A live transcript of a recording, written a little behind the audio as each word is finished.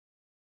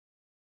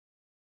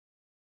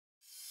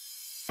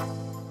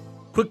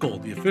Kwik Goal,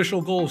 the official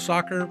goal of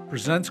soccer,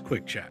 presents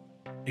Quick Chat,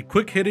 a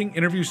quick-hitting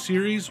interview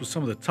series with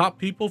some of the top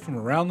people from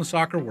around the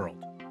soccer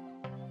world.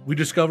 We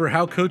discover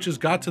how coaches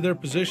got to their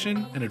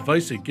position and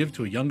advice they give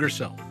to a younger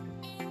self.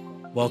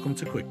 Welcome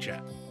to Quick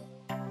Chat.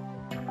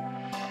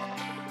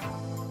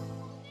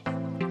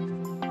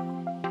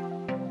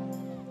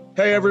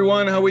 Hey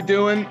everyone, how we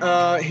doing?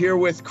 Here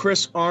with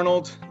Chris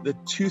Arnold, the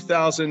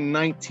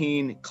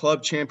 2019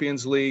 Club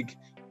Champions League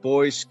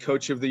Boys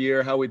Coach of the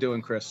Year. How we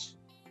doing, Chris?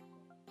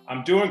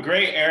 I'm doing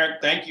great,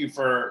 Eric. Thank you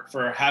for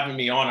having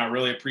me on. I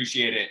really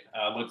appreciate it.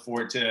 Look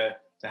forward to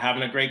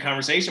having a great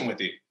conversation with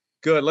you.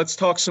 Good. Let's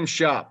talk some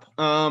shop.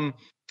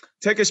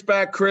 Take us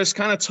back, Chris.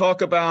 Kind of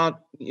talk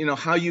about,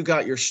 how you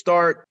got your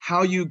start,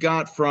 how you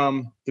got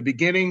from the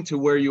beginning to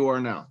where you are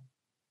now.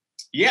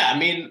 Yeah, I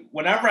mean,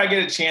 whenever I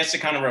get a chance to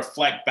kind of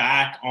reflect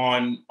back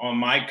on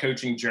my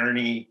coaching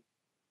journey,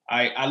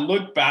 I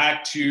look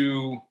back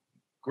to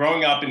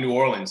growing up in New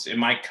Orleans and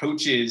my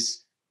coaches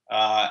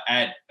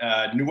at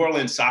New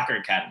Orleans Soccer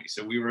Academy.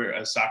 So we were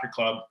a soccer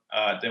club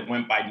that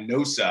went by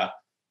NOSA.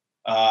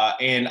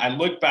 And I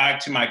look back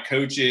to my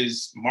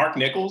coaches, Mark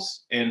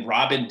Nichols and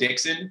Robin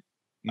Dixon,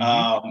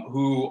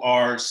 who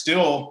are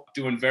still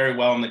doing very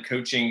well in the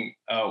coaching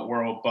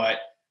world. But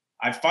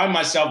I find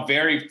myself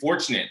very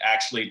fortunate,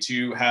 actually,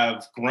 to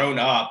have grown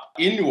up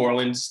in New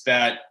Orleans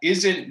that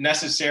isn't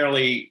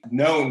necessarily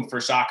known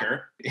for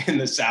soccer in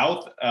the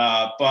South.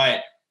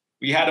 But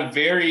we had a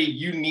very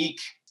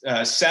unique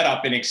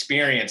setup and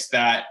experience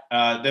that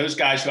those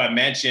guys who I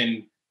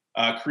mentioned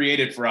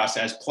created for us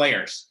as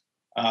players.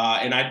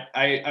 And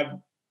I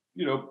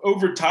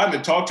over time,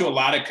 I've talked to a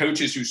lot of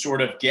coaches who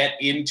sort of get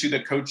into the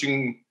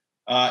coaching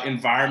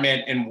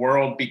environment and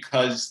world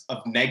because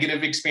of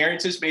negative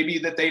experiences maybe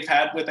that they've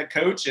had with a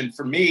coach. And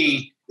for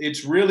me,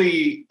 it's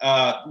really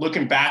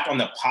looking back on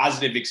the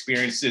positive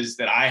experiences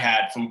that I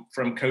had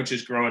from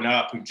coaches growing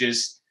up who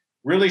just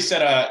really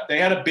they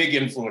had a big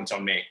influence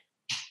on me.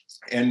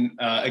 And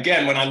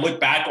again, when I look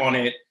back on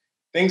it,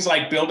 things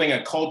like building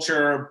a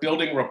culture,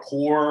 building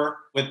rapport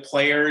with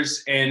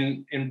players,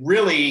 and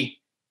really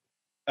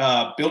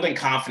building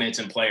confidence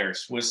in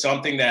players was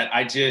something that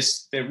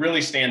that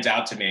really stands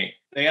out to me.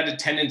 They had a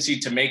tendency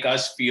to make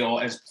us feel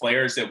as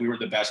players that we were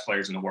the best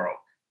players in the world.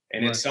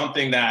 And It's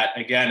something that,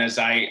 again, as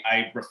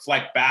I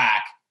reflect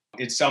back,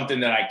 it's something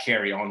that I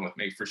carry on with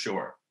me for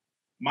sure.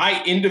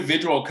 My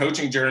individual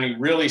coaching journey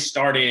really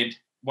started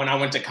when I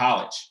went to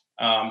college.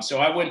 So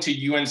I went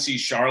to UNC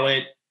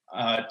Charlotte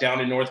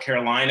down in North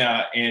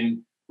Carolina.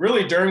 And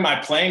really during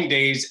my playing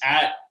days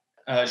at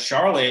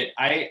Charlotte,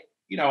 I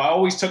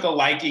always took a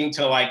liking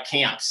to like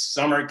camps,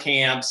 summer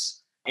camps,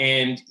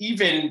 and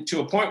even to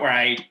a point where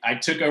I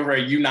took over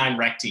a U9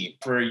 rec team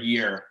for a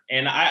year.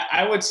 And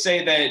I would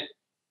say that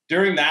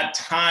during that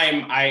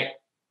time, I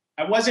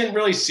wasn't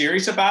really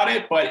serious about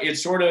it, but it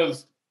sort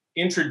of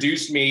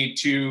introduced me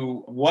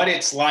to what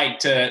it's like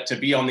to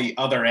be on the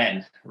other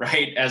end,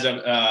 right? As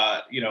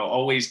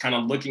always kind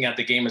of looking at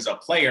the game as a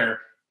player,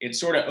 it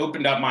sort of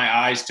opened up my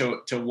eyes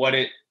to what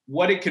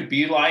it could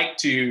be like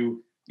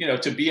to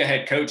be a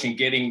head coach and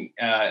getting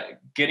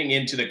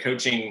into the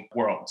coaching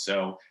world.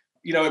 So,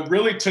 it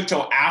really took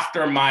till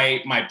after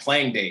my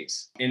playing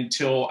days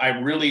until I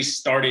really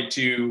started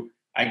to,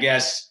 I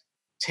guess,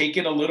 take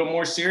it a little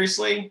more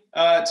seriously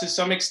to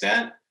some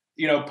extent.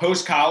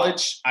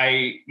 Post-college,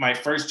 my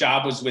first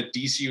job was with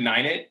DC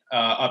United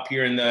up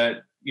here in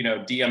the,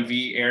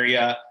 DMV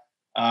area.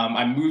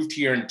 I moved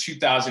here in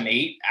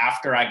 2008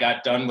 after I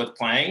got done with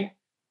playing.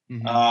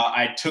 Mm-hmm.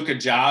 I took a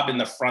job in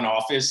the front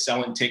office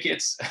selling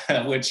tickets,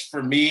 which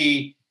for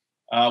me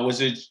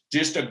was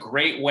just a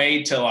great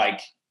way to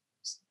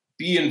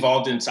be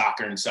involved in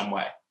soccer in some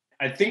way.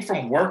 I think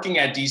from working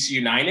at DC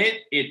United,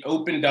 it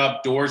opened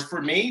up doors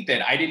for me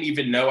that I didn't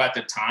even know at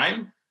the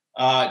time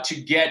to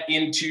get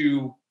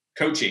into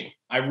coaching.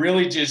 I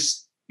really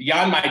just,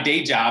 beyond my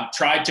day job,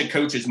 tried to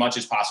coach as much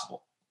as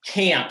possible.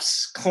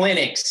 Camps,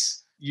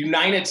 clinics,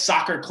 United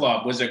Soccer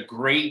Club was a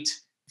great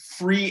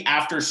free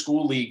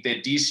after-school league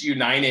that DC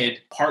United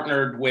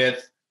partnered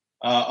with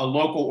a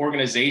local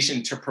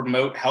organization to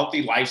promote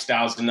healthy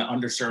lifestyles in the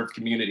underserved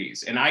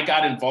communities. And I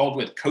got involved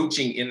with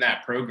coaching in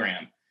that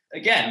program.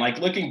 Again,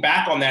 looking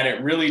back on that,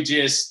 it really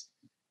just,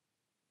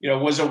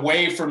 was a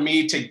way for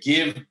me to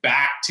give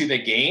back to the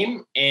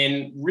game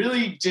and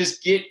really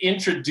just get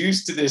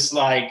introduced to this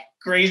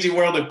crazy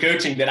world of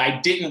coaching that I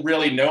didn't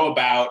really know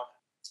about,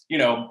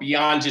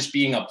 beyond just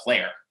being a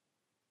player.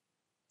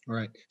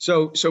 Right.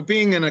 So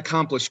being an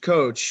accomplished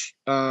coach,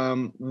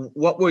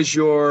 what was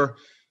your,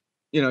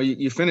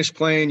 you finish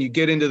playing, you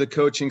get into the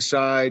coaching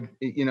side,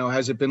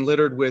 has it been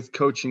littered with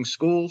coaching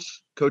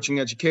schools, coaching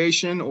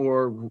education,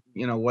 or,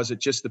 was it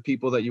just the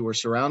people that you were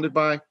surrounded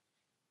by?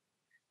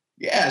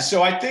 Yeah.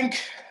 So I think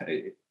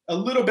a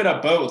little bit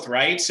of both,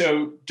 right?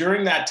 So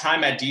during that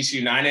time at DC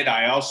United,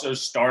 I also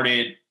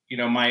started,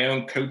 my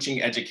own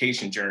coaching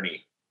education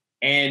journey.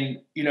 And,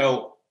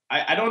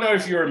 I don't know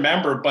if you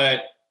remember,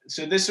 but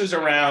so this was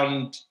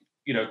around,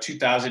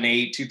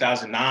 2008,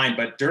 2009.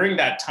 But during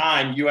that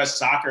time, U.S.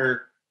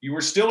 Soccer you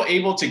were still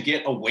able to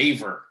get a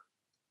waiver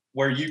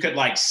where you could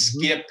like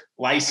skip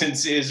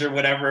licenses or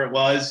whatever it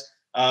was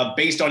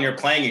based on your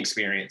playing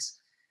experience.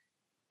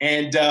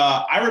 And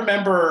I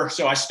remember,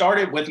 so I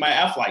started with my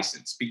F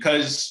license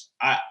because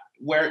I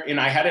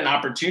had an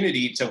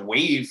opportunity to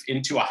waive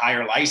into a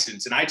higher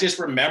license. And I just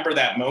remember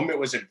that moment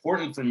was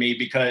important for me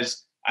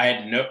because I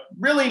had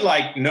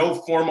no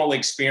formal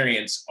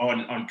experience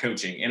on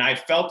coaching. And I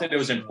felt that it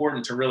was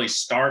important to really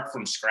start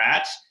from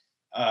scratch,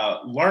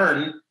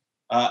 learn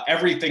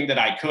everything that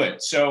I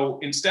could. So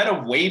instead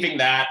of waiving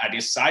that, I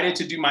decided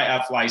to do my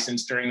F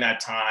license during that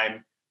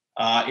time.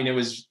 And it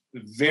was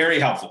very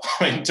helpful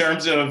in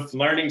terms of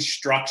learning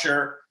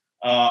structure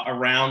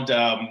around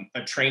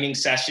a training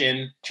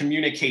session,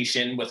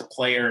 communication with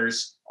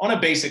players on a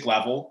basic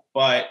level,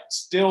 but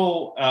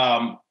still,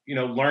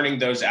 learning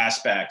those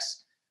aspects.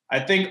 I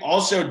think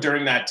also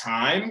during that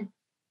time,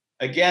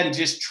 again,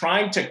 just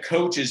trying to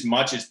coach as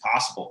much as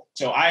possible.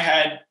 So I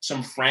had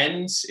some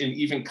friends and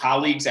even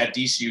colleagues at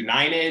DC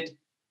United,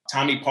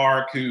 Tommy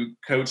Park, who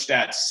coached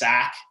at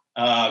SAC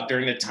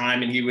during the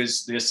time, and he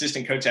was the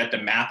assistant coach at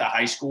DeMatha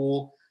High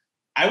School.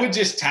 I would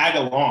just tag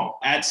along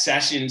at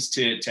sessions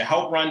to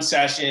help run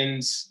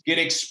sessions, get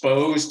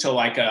exposed to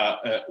like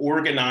a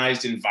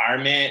organized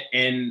environment.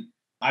 And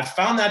I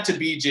found that to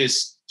be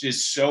just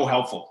so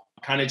helpful,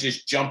 kind of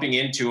just jumping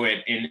into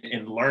it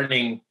and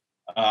learning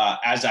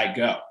as I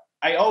go.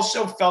 I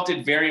also felt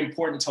it very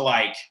important to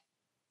I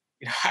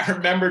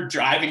remember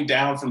driving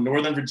down from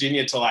Northern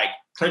Virginia to like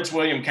Prince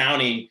William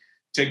County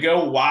to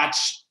go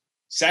watch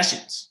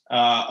sessions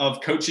of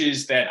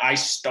coaches that I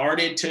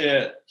started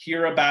to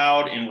hear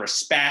about and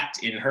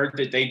respect and heard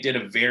that they did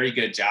a very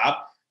good job.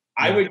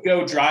 I would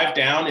go drive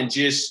down and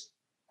just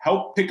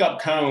help pick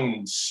up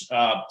cones,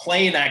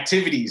 playing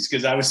activities,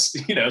 because I was,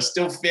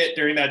 still fit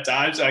during that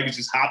time. So I could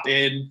just hop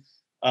in.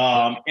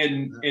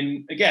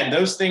 And again,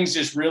 those things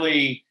just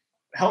really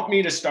helped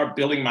me to start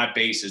building my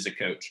base as a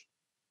coach.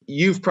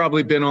 You've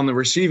probably been on the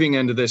receiving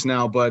end of this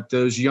now, but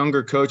those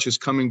younger coaches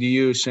coming to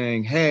you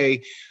saying,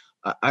 hey,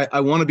 I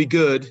want to be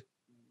good.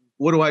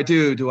 What do I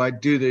do? Do I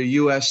do the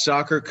U.S.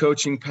 soccer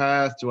coaching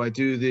path? Do I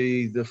do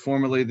the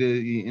formerly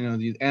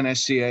the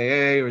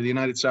NSCAA or the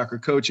United Soccer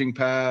Coaching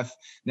path?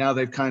 Now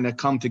they've kind of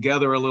come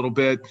together a little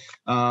bit.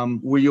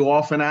 Were you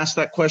often asked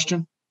that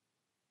question?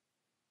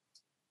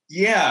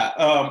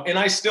 Yeah, and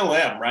I still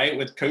am, right,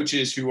 with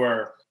coaches who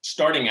are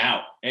starting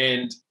out.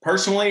 And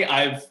personally,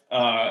 I've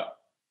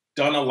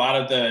done a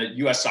lot of the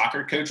U.S.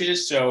 soccer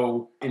coaches.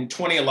 So in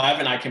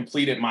 2011, I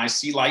completed my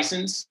C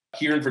license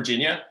here in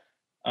Virginia,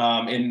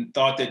 and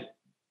thought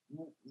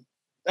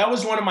that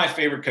was one of my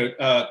favorite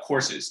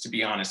courses, to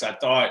be honest. I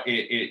thought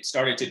it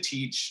started to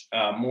teach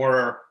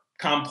more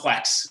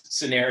complex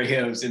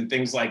scenarios and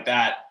things like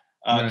that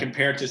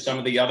compared to some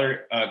of the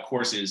other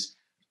courses.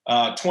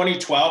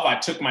 2012, I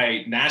took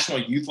my national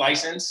youth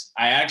license.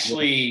 I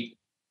actually,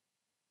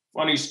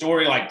 funny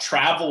story,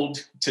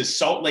 traveled to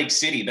Salt Lake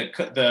City.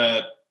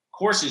 The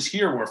courses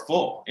here were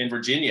full in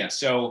Virginia.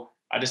 So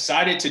I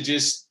decided to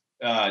just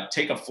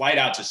take a flight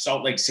out to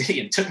Salt Lake City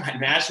and took my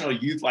national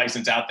youth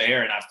license out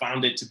there. And I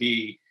found it to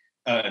be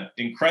an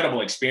incredible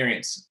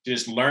experience,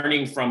 just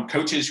learning from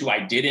coaches who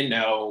I didn't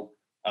know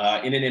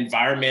in an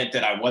environment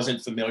that I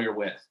wasn't familiar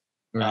with.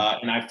 Right.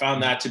 And I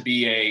found that to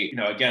be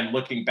again,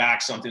 looking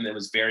back, something that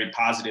was very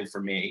positive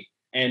for me.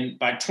 And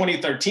by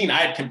 2013, I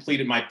had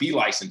completed my B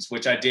license,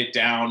 which I did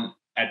down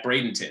at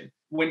Bradenton.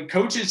 When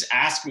coaches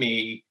ask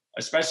me,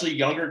 especially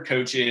younger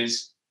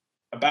coaches,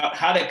 about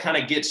how to kind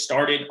of get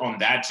started on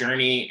that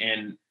journey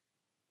and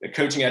the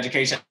coaching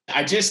education,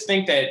 I just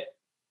think that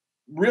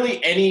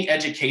really any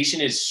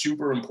education is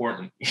super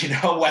important,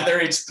 whether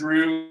it's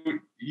through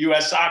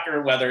U.S.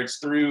 soccer, whether it's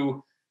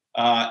through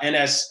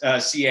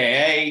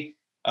NSCAA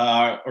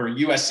or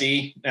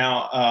USC.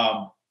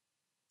 Now,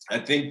 I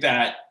think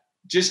that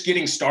just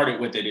getting started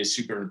with it is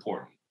super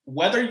important.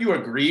 Whether you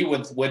agree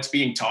with what's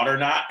being taught or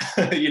not,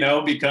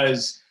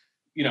 because,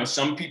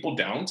 some people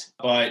don't,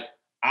 but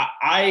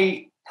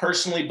I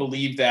personally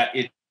believe that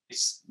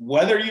it's,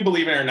 whether you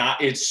believe it or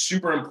not, it's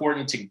super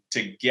important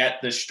to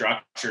get the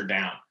structure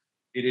down.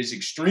 It is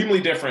extremely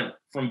different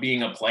from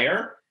being a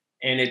player,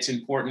 and it's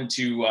important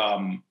to,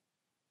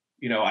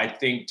 I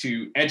think,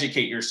 to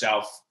educate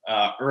yourself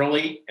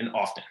early and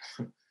often.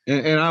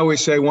 And I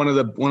always say one of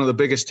the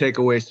biggest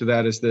takeaways to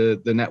that is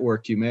the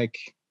network you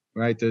make,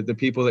 right? The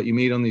people that you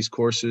meet on these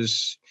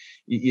courses,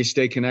 you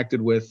stay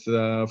connected with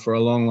for a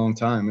long, long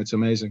time. It's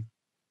amazing.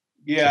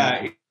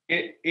 Yeah,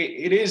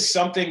 it is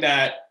something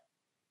that,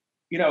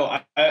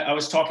 I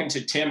was talking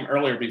to Tim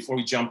earlier before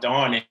we jumped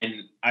on,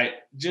 and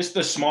just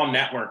the small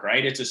network,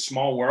 right? It's a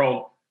small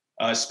world,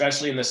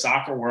 especially in the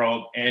soccer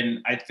world. And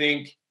I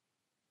think,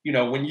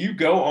 when you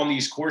go on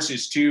these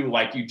courses too,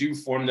 you do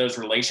form those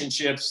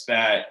relationships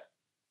that,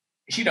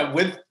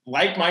 with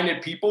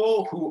like-minded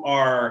people who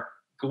are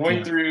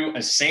going through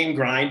a same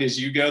grind as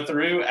you go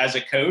through as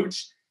a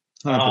coach.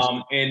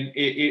 And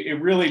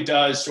it really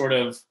does sort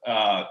of,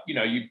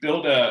 you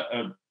build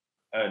a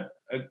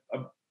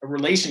a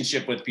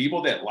relationship with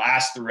people that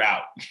lasts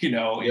throughout,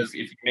 if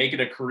you make it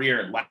a career,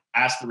 it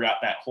lasts throughout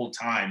that whole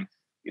time.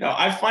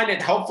 I find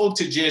it helpful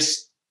to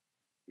just,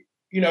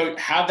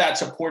 have that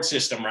support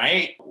system,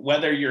 right?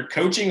 Whether you're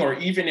coaching or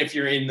even if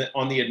you're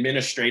on the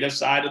administrative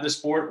side of the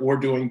sport or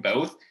doing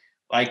both,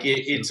 like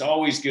it's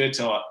always good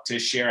to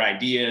share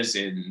ideas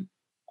and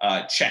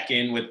check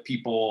in with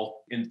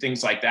people and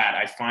things like that.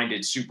 I find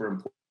it super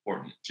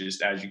important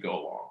just as you go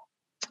along.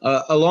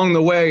 Along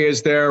the way,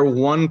 is there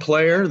one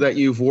player that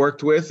you've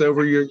worked with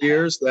over your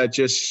years that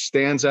just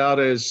stands out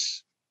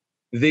as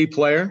the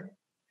player?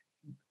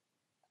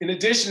 In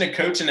addition to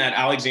coaching at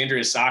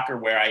Alexandria Soccer,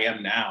 where I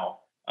am now,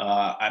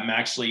 I'm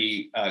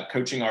actually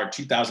coaching our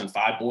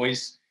 2005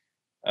 boys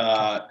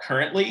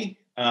currently.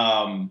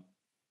 And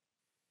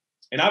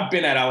I've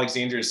been at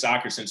Alexandria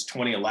Soccer since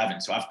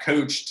 2011. So I've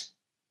coached,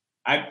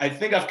 I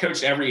think I've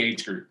coached every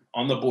age group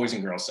on the boys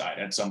and girls side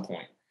at some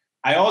point.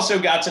 I also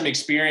got some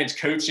experience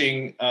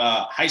coaching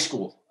high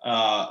school,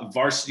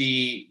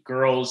 varsity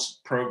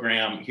girls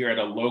program here at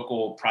a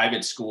local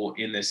private school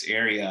in this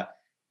area.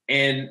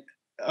 And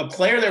a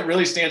player that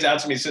really stands out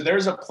to me. So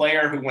there's a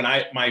player who,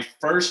 my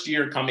first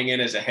year coming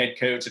in as a head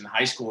coach in the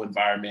high school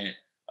environment,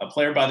 a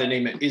player by the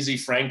name of Izzy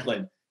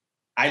Franklin.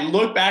 I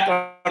look back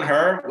on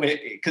her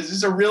because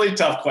it's a really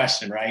tough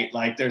question, right?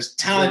 Like there's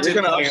talented.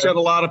 You're going to upset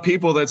a lot of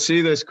people that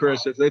see this,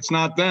 Chris. If it's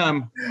not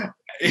them,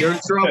 you're in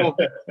trouble.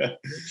 You're in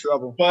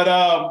trouble.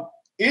 But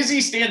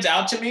Izzy stands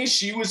out to me.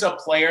 She was a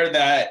player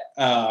that,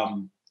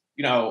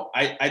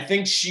 I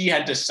think she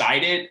had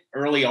decided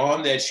early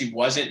on that she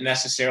wasn't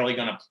necessarily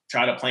going to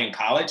try to play in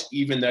college,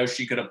 even though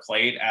she could have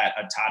played at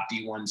a top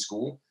D1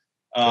 school.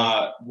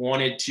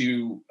 Wanted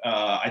to,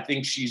 I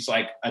think she's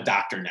like a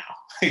doctor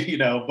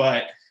now,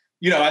 but,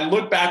 I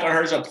look back on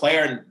her as a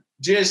player and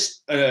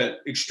just an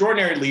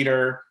extraordinary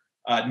leader,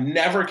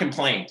 never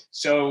complained.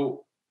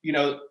 So,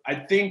 I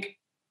think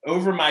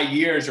over my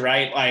years,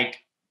 right, like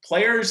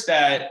players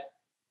that,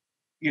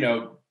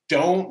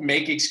 don't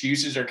make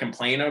excuses or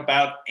complain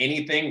about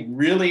anything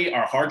really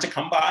are hard to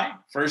come by,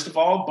 first of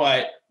all.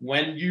 But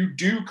when you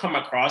do come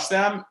across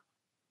them,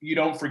 you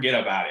don't forget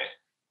about it.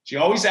 She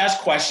always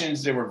asked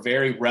questions that were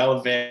very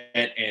relevant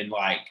and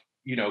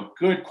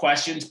good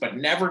questions, but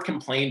never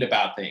complained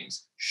about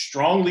things.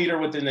 Strong leader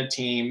within the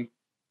team.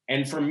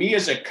 And for me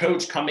as a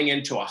coach coming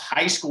into a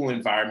high school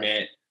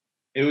environment,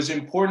 it was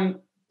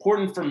important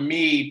for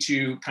me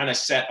to kind of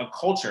set a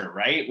culture,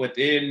 right,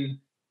 within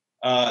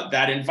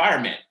that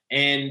environment.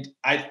 And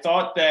I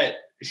thought that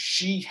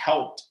she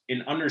helped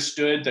and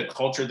understood the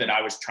culture that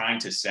I was trying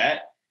to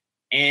set.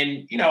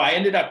 And, I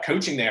ended up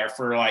coaching there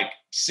for like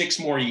 6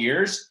 more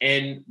years.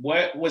 And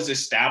what was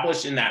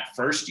established in that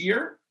first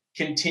year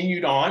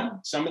continued on.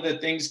 Some of the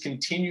things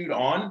continued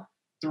on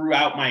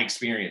throughout my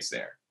experience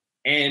there.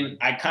 And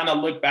I kind of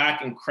look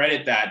back and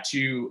credit that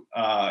to,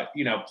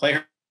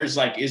 players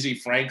like Izzy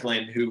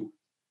Franklin, who,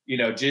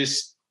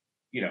 just,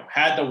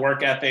 had the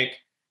work ethic,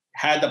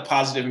 had the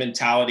positive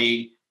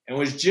mentality, and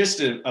was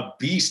just a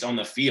beast on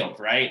the field,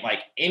 right?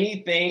 Like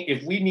anything,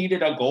 if we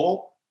needed a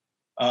goal,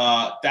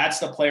 that's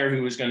the player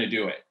who was going to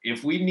do it.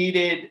 If we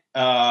needed,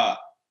 a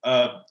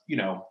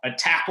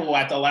tackle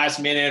at the last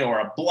minute or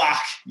a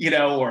block,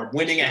 or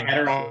winning a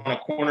header on a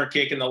corner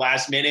kick in the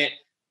last minute,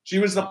 she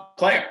was the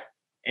player.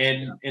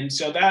 And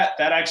so that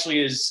actually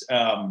is,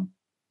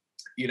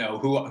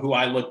 who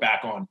I look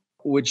back on.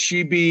 Would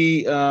she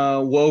be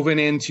woven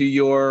into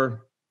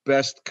your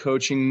best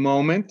coaching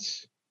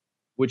moment?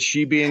 Would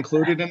she be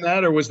included in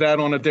that, or was that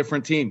on a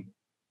different team?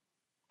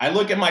 I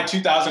look at my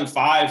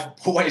 2005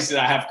 boys that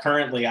I have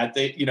currently. I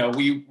think,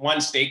 we won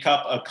State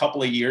Cup a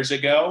couple of years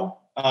ago.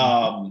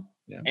 And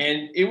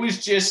it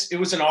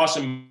was an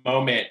awesome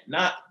moment,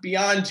 not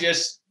beyond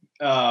just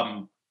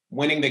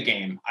winning the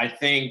game. I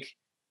think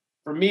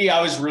for me,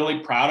 I was really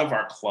proud of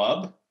our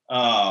club,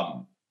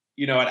 at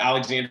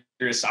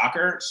Alexandria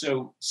Soccer.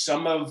 So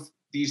some of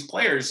these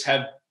players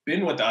have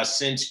been with us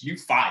since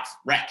U5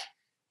 rec,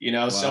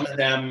 wow. Some of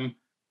them,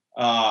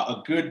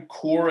 a good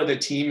core of the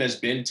team has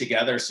been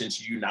together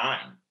since U9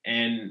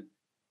 and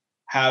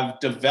have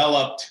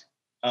developed,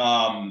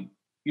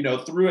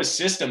 through a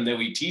system that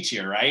we teach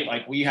here, right?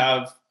 Like we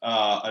have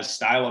a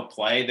style of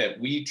play that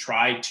we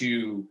try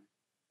to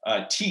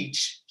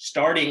teach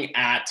starting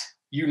at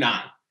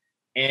U9.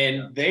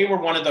 And they were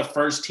one of the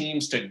first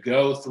teams to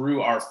go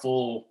through our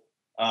full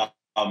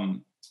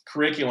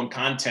curriculum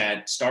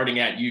content starting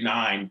at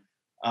U9.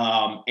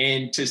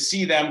 And to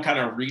see them kind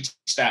of reach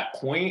that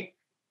point,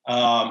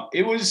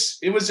 it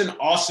was an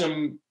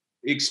awesome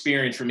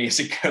experience for me as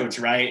a coach,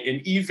 right?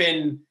 And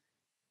even,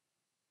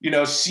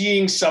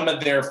 seeing some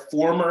of their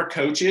former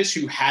coaches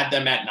who had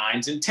them at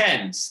 9s and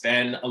 10s,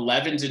 then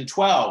 11s and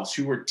 12s,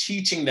 who were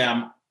teaching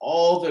them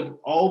all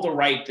the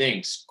right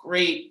things,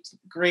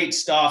 great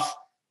stuff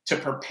to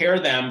prepare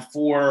them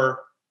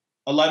for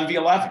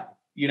 11v11,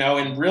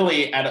 and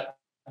really at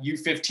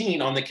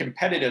U15 on the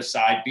competitive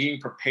side,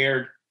 being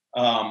prepared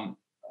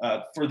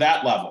for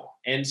that level.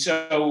 And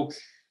so,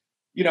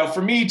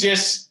 for me,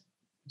 just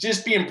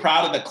just being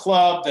proud of the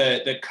club,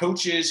 the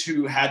coaches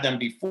who had them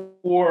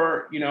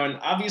before, and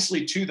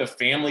obviously too, the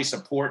family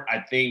support,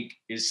 I think,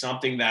 is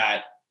something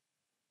that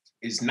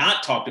is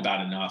not talked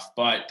about enough,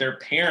 but their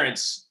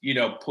parents,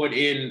 put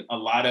in a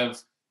lot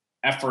of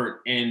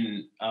effort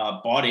and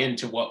bought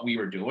into what we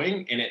were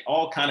doing. And it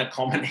all kind of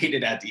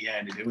culminated at the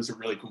end. And it was a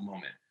really cool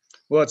moment.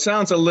 Well, it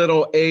sounds a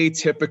little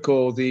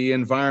atypical, the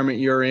environment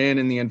you're in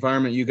and the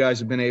environment you guys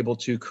have been able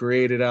to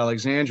create at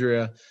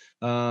Alexandria.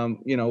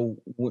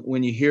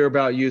 When you hear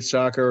about youth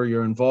soccer or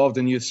you're involved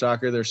in youth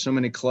soccer, there's so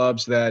many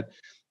clubs that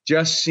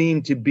just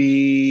seem to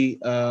be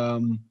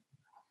kind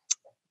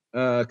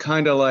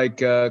of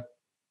like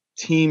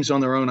teams on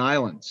their own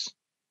islands,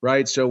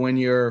 right? So when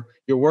you're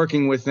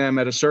working with them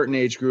at a certain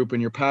age group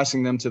and you're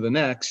passing them to the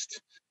next,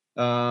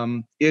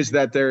 is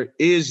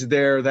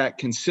there that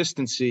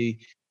consistency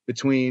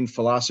between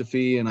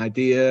philosophy and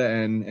idea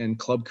and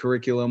club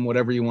curriculum,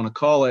 whatever you want to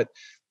call it,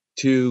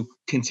 to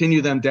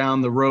continue them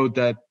down the road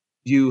that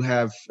you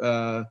have,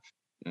 the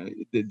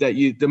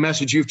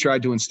message you've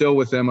tried to instill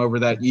with them over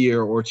that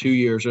year or 2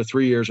 years or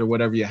 3 years or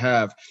whatever you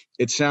have.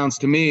 It sounds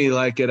to me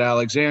like at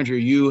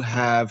Alexandria, you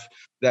have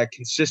that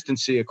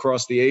consistency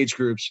across the age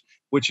groups,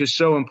 which is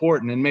so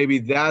important. And maybe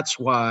that's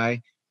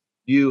why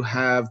you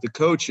have the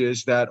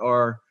coaches that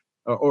are,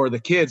 or the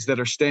kids that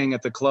are staying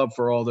at the club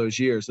for all those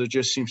years. There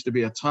just seems to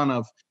be a ton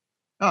of,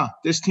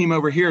 this team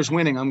over here is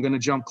winning, I'm going to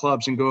jump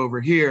clubs and go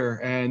over here.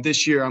 And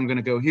this year I'm going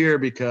to go here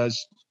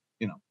because,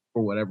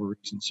 for whatever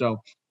reason.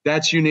 So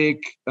that's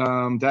unique.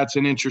 That's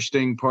an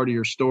interesting part of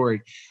your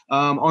story.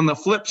 On the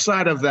flip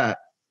side of that,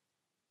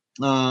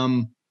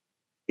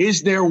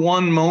 is there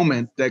one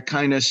moment that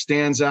kind of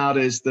stands out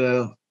as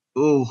that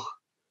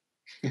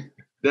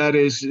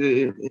is,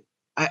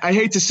 I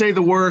hate to say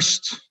the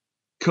worst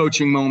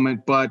coaching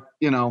moment, but,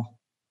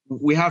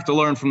 we have to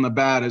learn from the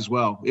bad as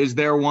well. Is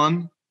there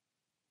one?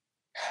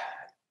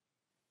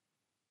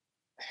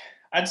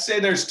 I'd say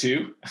there's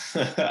two.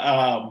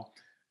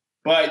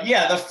 But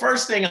yeah, the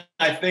first thing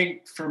I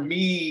think for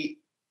me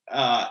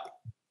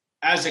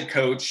as a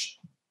coach,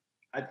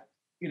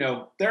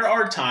 there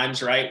are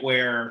times, right,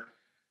 where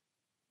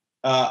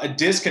a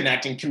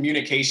disconnect in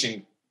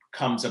communication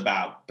comes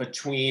about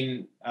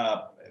between,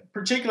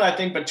 particularly I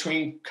think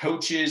between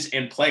coaches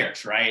and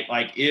players, right?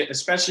 Like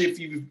especially if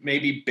you've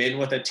maybe been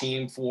with a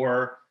team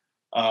for,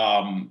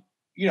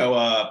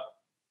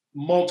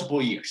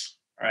 multiple years,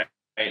 right?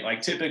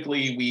 Like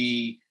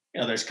typically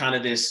there's kind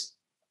of this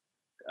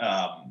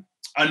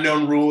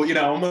unknown rule,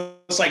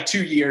 almost like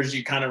 2 years,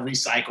 you kind of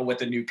recycle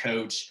with a new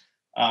coach.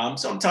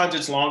 Sometimes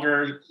it's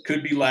longer,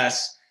 could be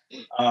less.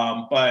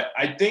 But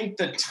I think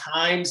the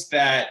times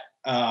that,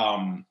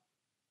 kind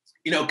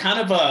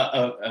of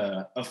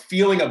a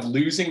feeling of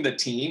losing the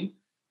team,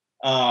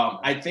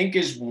 I think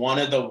is one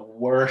of the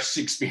worst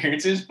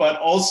experiences, but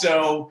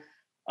also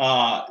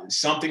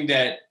something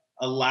that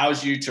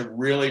allows you to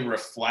really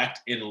reflect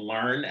and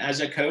learn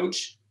as a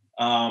coach.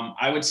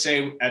 I would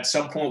say at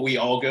some point we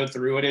all go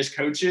through it as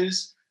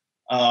coaches.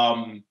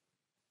 But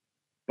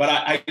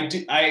I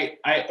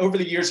over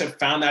the years have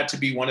found that to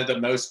be one of the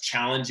most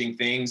challenging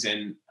things.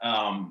 And,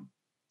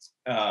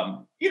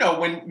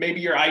 when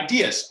maybe your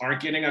ideas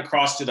aren't getting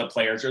across to the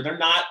players or they're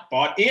not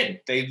bought in,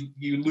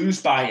 you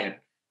lose buy-in.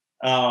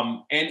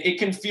 And it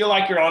can feel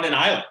like you're on an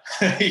island,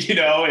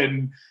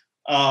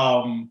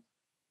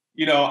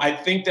 I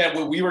think that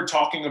what we were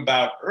talking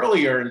about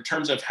earlier in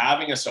terms of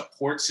having a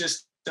support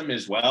system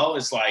as well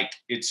is like,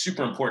 it's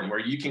super important where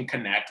you can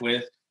connect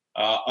with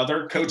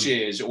other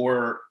coaches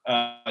or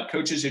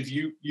coaches if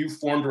you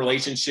formed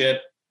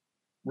relationships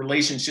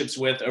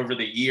with over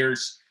the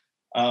years.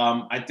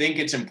 I think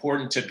it's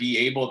important to be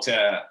able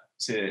to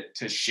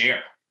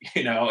share,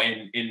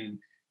 and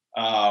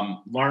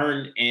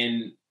learn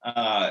and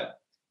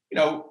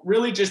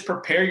really just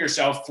prepare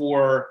yourself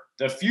for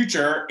the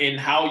future and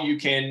how you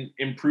can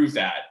improve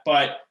that.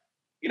 But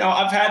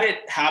I've had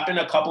it happen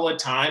a couple of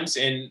times,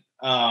 and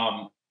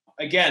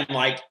again,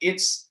 like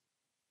it's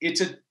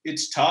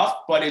tough,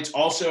 but it's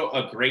also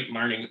a great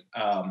learning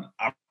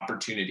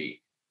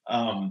opportunity.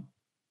 And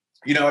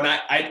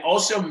I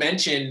also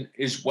mentioned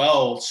as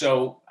well,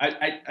 so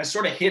I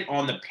sort of hit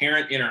on the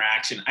parent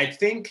interaction. I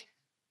think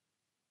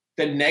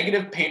the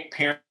negative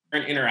parent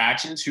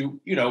interactions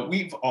who,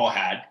 we've all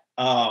had,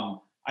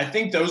 I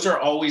think those are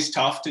always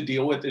tough to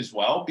deal with as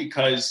well,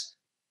 because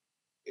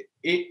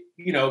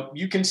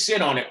you can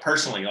sit on it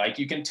personally, like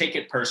you can take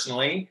it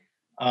personally.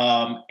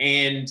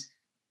 And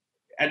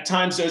at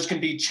times those can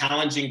be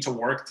challenging to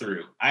work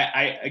through.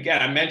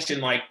 I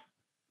mentioned like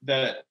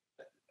the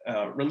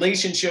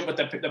relationship with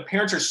the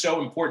parents are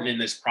so important in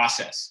this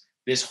process,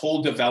 this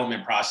whole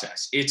development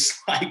process. It's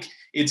like,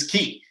 it's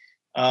key.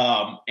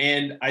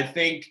 And I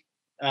think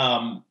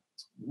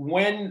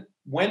when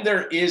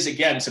there is,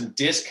 again, some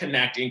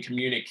disconnect in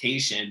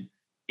communication,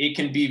 it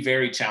can be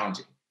very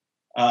challenging.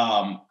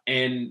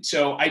 And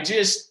so I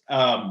just,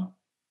 again,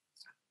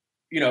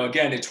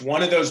 it's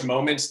one of those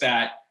moments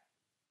that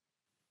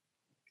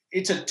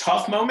it's a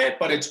tough moment,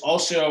 but it's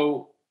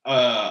also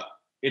an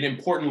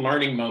important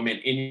learning moment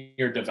in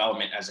your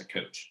development as a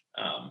coach.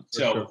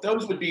 So sure.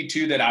 those would be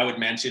two that I would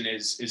mention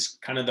is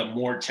kind of the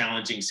more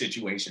challenging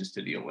situations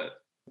to deal with.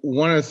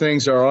 One of the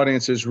things our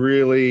audience has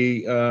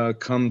really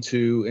come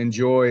to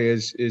enjoy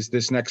is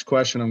this next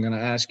question I'm going to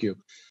ask you.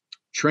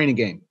 Training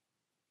game.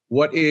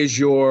 What is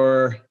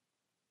your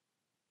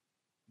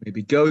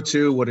maybe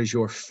go-to? What is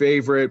your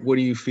favorite? What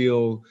do you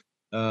feel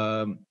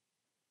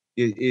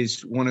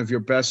is one of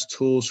your best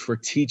tools for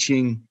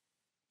teaching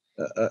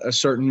a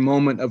certain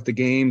moment of the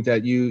game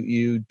that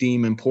you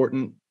deem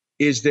important?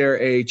 Is there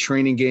a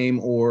training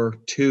game or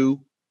two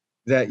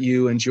that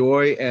you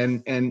enjoy?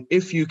 And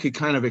if you could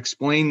kind of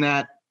explain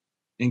that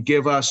and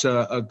give us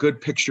a good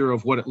picture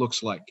of what it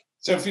looks like.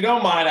 So if you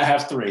don't mind, I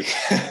have three.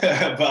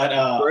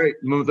 But great,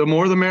 the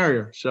more the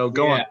merrier. So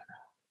go on.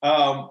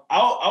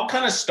 I'll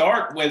kind of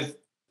start with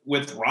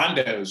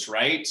rondos,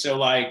 right? So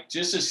like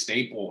just a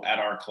staple at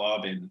our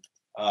club, and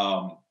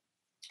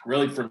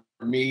really for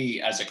me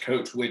as a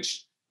coach,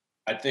 which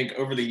I think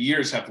over the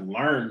years have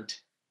learned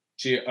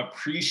to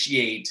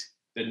appreciate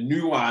the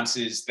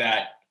nuances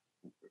that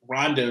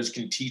rondos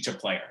can teach a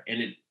player,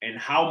 and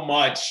how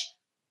much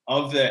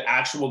of the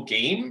actual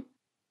game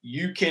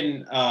you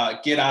can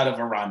get out of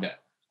a rondo.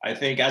 I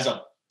think as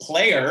a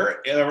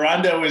player, a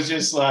rondo is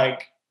just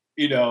like,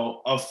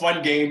 a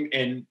fun game,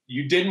 and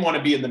you didn't want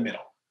to be in the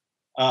middle.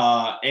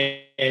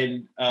 I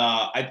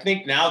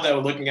think now, though,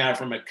 looking at it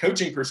from a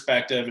coaching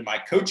perspective and my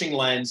coaching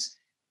lens,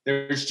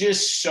 there's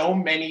just so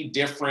many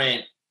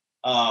different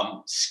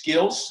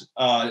skills,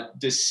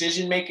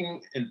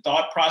 decision-making and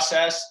thought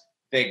process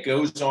that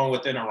goes on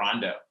within a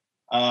rondo.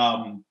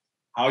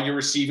 How you're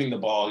receiving the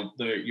ball,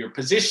 your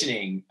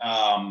positioning,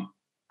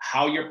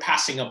 how you're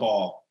passing a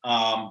ball.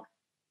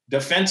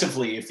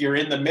 Defensively, if you're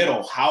in the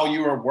middle, how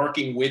you are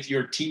working with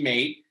your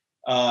teammate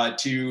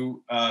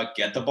to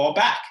get the ball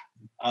back.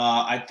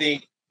 I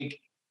think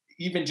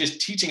even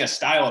just teaching a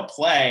style of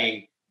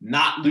play,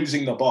 not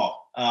losing the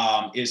ball,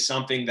 is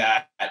something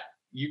that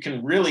you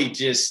can really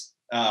just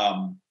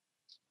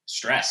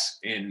stress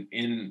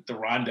in the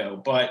rondo.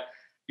 But,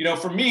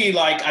 for me,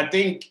 like, I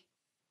think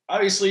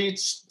obviously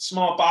it's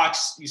small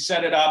box, you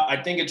set it up.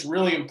 I think it's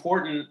really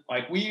important.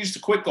 Like, we use the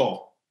Kwik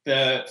Goal,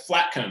 the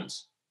flat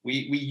cones. We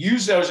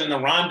use those in the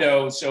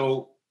rondo,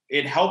 so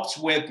it helps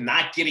with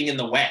not getting in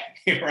the way,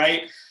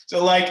 right?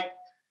 So like,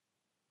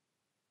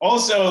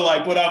 also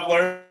like what I've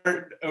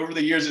learned over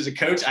the years as a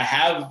coach, I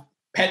have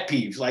pet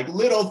peeves, like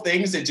little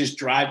things that just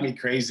drive me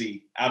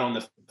crazy out on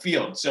the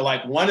field. So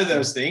like one of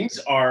those things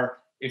are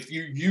if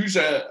you use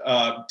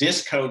a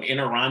disc cone in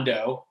a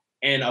rondo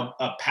and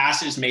a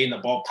pass is made and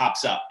the ball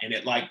pops up and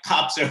it like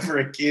pops over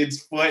a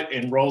kid's foot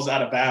and rolls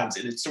out of bounds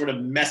and it sort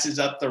of messes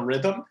up the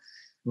rhythm.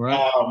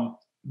 Right.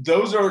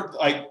 Those are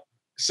like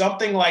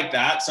something like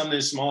that, something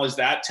as small as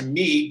that, to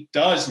me,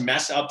 does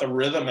mess up the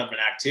rhythm of an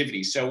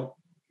activity. So,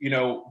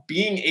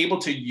 being able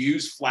to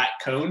use flat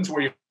cones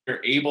where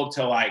you're able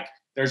to like,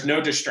 there's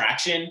no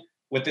distraction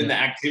within the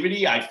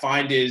activity, I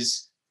find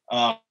is,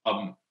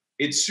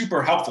 it's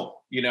super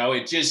helpful.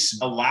 It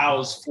just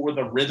allows for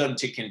the rhythm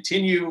to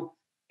continue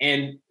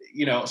and,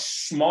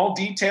 small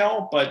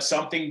detail, but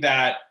something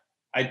that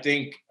I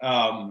think,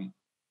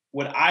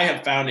 what I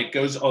have found, it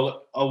goes a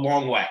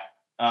long way.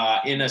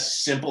 In a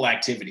simple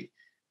activity.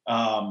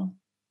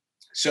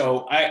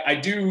 So I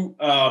did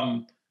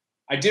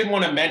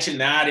want to mention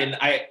that. And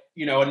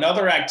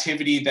another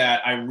activity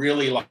that I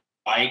really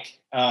like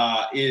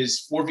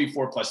is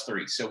 4v4 plus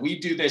 3. So we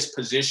do this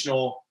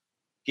positional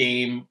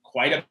game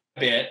quite a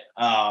bit.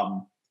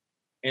 And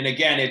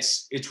again,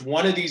 it's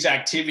one of these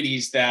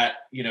activities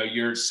that,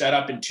 you're set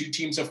up in 2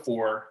 teams of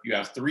 4, you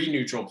have 3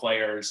 neutral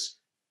players.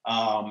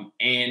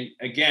 And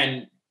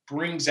again,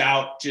 brings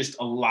out just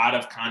a lot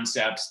of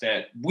concepts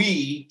that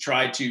we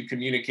try to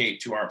communicate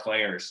to our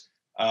players.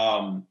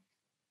 I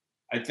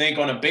think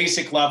on a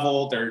basic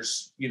level,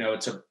 there's,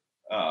 it's a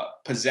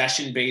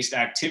possession-based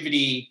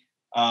activity.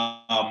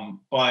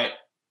 But,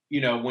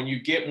 when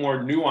you get more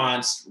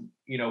nuanced,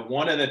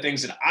 one of the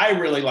things that I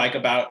really like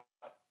about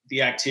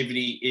the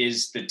activity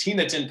is the team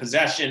that's in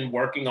possession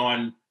working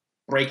on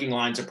breaking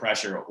lines of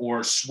pressure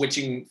or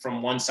switching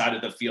from one side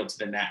of the field to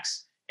the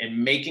next, and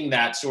making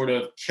that sort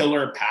of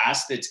killer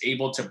pass that's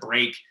able to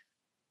break,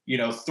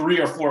 3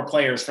 or 4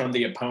 players from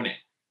the opponent.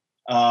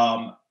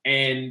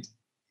 And,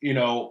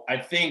 I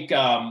think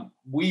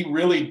we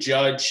really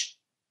judge,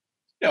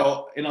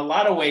 in a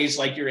lot of ways,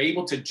 like you're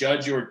able to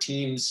judge your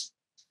team's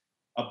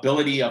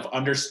ability of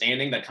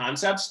understanding the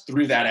concepts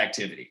through that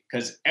activity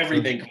because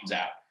everything comes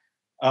out.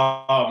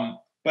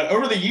 But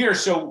over the years,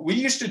 so we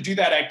used to do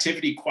that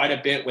activity quite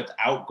a bit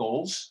without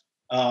goals.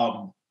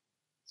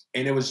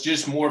 And it was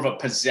just more of a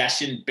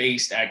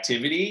possession-based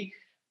activity.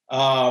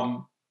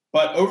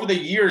 But over the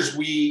years,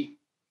 we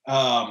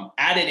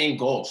added in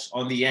goals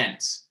on the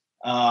ends.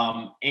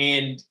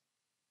 And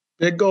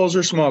big goals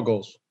or small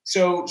goals?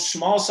 So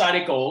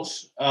small-sided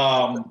goals.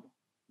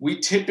 We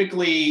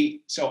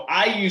typically, so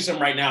I use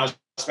them right now,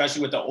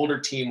 especially with the older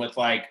team, with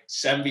like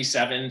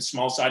 7v7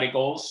 small-sided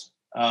goals.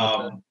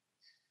 And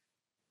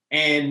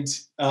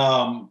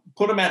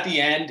put them at the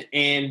end.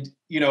 And,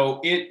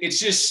 it's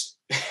just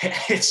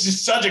it's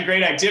just such a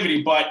great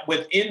activity. But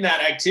within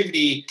that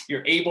activity,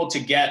 you're able to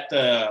get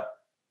the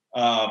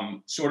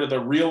sort of the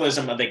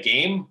realism of the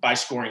game by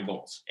scoring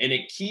goals. And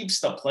it keeps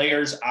the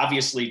players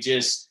obviously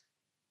just,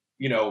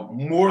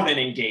 more than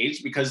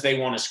engaged because they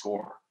want to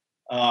score.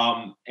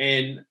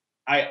 And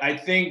I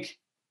think,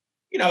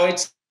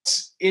 it's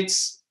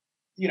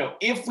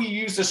if we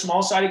use the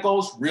small-sided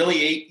goals, really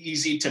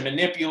easy to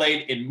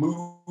manipulate and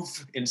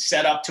move and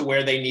set up to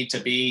where they need to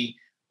be.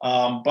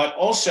 But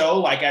also,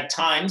 like at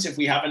times, if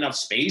we have enough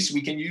space,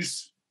 we can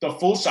use the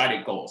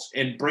full-sided goals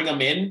and bring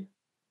them in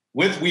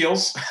with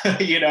wheels,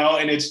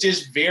 and it's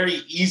just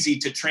very easy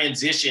to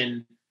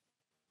transition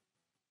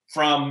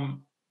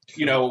from,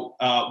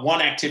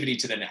 one activity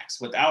to the next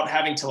without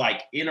having to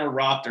like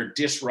interrupt or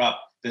disrupt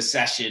the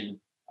session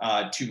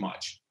too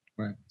much.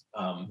 Right.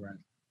 Right.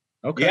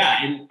 Okay.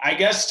 Yeah. And I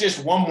guess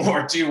just one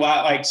more too,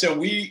 so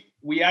we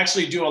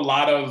actually do a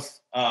lot of,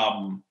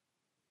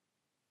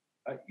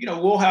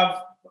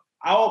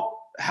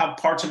 I'll have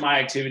parts of my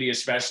activity,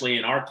 especially,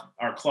 and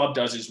our club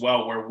does as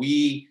well, where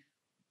we,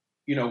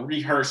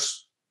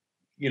 rehearse,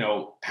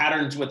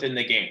 patterns within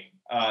the game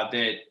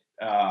that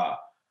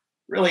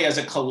really as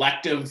a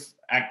collective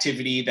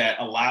activity that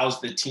allows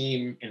the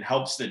team and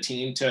helps the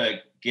team to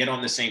get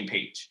on the same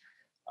page.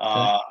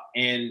 Okay.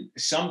 And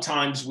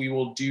sometimes we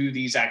will do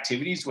these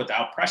activities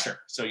without pressure.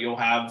 So you'll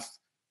have,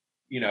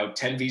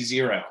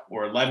 10v0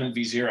 or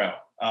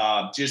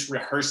 11v0, just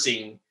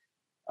rehearsing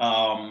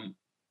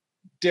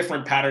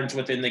different patterns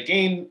within the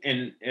game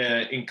and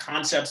in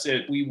concepts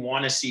that we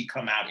want to see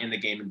come out in the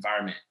game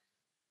environment.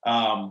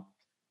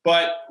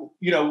 But,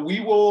 we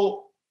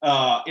will,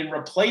 in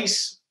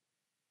replace,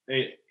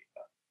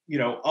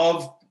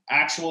 of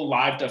actual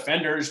live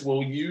defenders,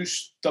 we'll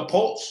use the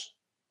poles.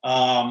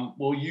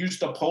 We'll use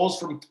the poles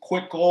from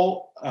Kwik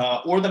Goal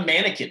or the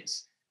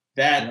mannequins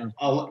that,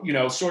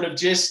 sort of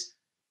just,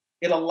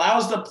 it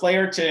allows the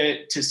player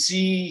to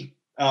see,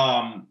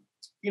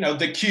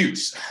 the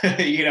cues.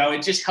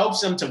 It just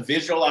helps them to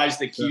visualize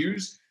the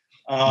cues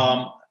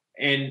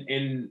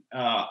and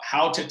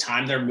how to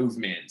time their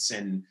movements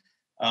and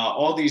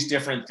all these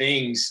different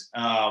things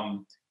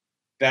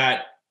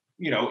that,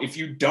 if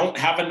you don't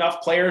have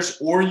enough players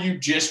or you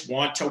just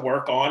want to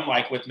work on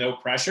like with no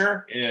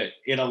pressure,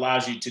 it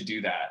allows you to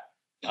do that.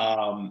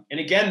 And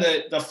again,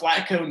 the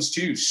flat cones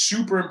too,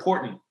 super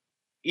important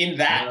in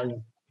that.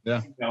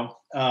 Yeah.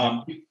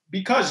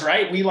 Because,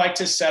 right, we like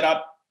to set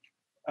up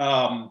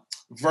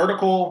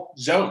vertical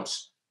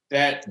zones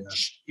that,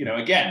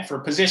 again, for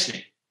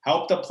positioning,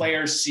 help the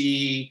players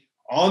see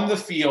on the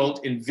field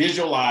and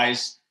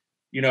visualize,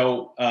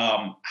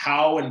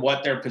 how and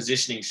what their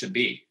positioning should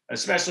be,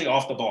 especially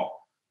off the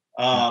ball.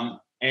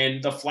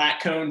 And the flat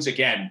cones,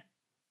 again,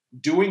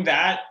 doing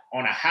that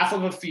on a half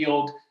of a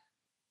field,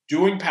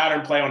 doing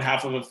pattern play on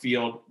half of a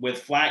field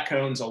with flat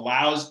cones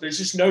there's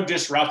just no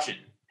disruption.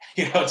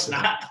 It's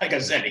not, like I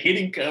said,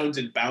 hitting cones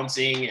and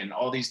bouncing and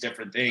all these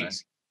different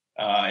things.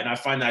 And I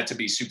find that to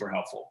be super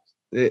helpful.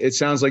 It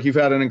sounds like you've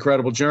had an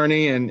incredible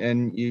journey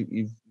and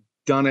you've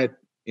done it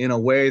in a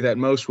way that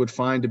most would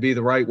find to be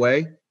the right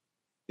way.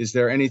 Is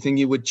there anything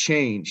you would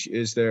change?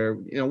 Is there,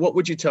 what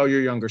would you tell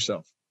your younger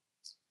self?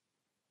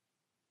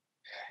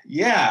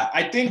 Yeah,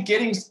 I think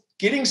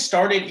getting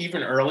started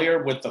even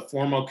earlier with the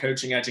formal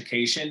coaching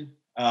education,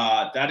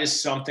 that is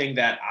something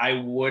that I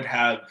would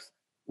have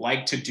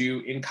liked to do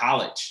in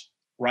college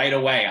right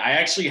away. I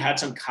actually had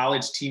some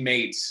college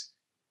teammates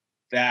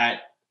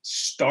that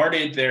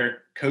started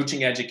their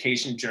coaching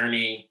education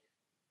journey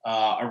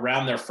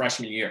around their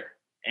freshman year.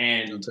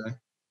 And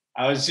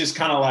I was just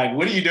kind of like,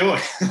 what are you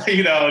doing?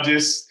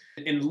 Just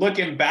in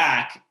looking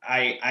back,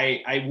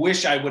 I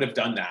wish I would have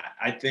done that.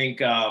 I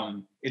think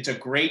it's a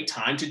great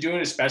time to do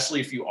it, especially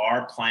if you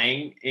are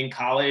playing in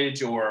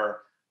college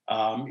or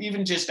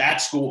even just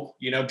at school,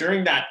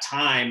 during that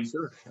time.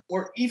 Sure.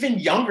 Or even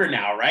younger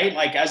now, right?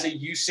 Like as a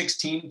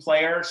U16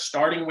 player,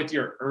 starting with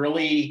your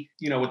early,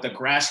 with the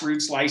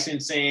grassroots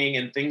licensing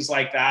and things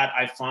like that,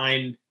 I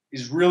find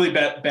is really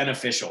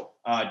beneficial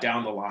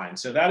down the line.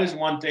 So that is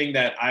one thing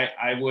that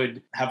I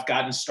would have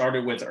gotten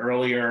started with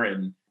earlier.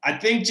 And I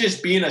think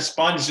just being a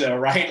sponge though,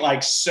 right?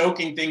 Like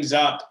soaking things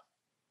up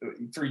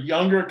for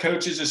younger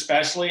coaches,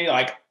 especially,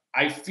 like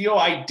I feel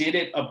I did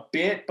it a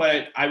bit,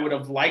 but I would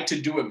have liked to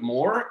do it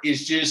more,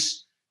 is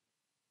just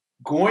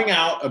going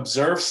out,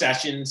 observe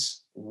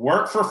sessions,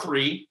 work for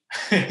free,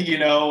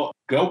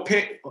 go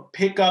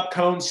pick up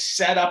cones,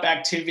 set up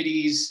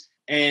activities,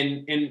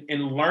 and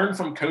learn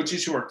from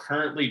coaches who are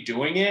currently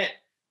doing it,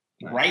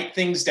 write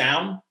things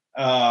down.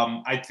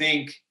 I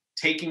think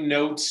taking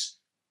notes,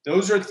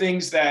 those are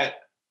things that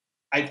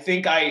I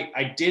think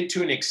I did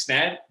to an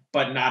extent,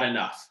 but not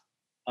enough.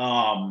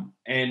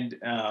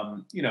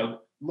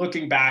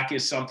 Looking back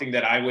is something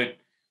that I would,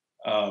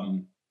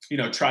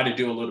 try to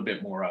do a little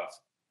bit more of.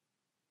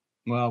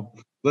 Well,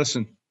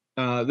 listen,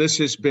 this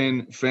has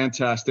been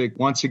fantastic.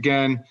 Once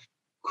again,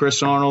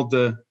 Chris Arnold,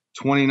 the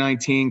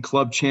 2019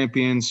 Club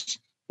Champions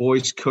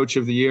Boys Coach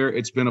of the Year.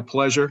 It's been a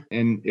pleasure.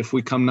 And if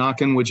we come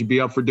knocking, would you be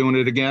up for doing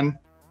it again?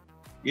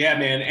 Yeah,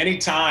 man,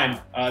 anytime.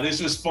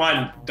 This was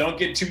fun. Don't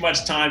get too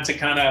much time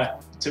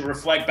to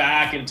reflect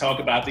back and talk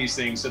about these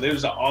things. So this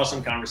was an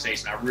awesome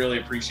conversation. I really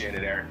appreciate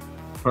it, Aaron.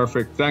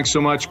 Perfect. Thanks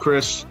so much,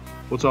 Chris.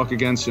 We'll talk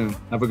again soon.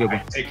 Have a good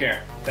one. Take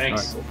care.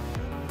 Thanks. All right.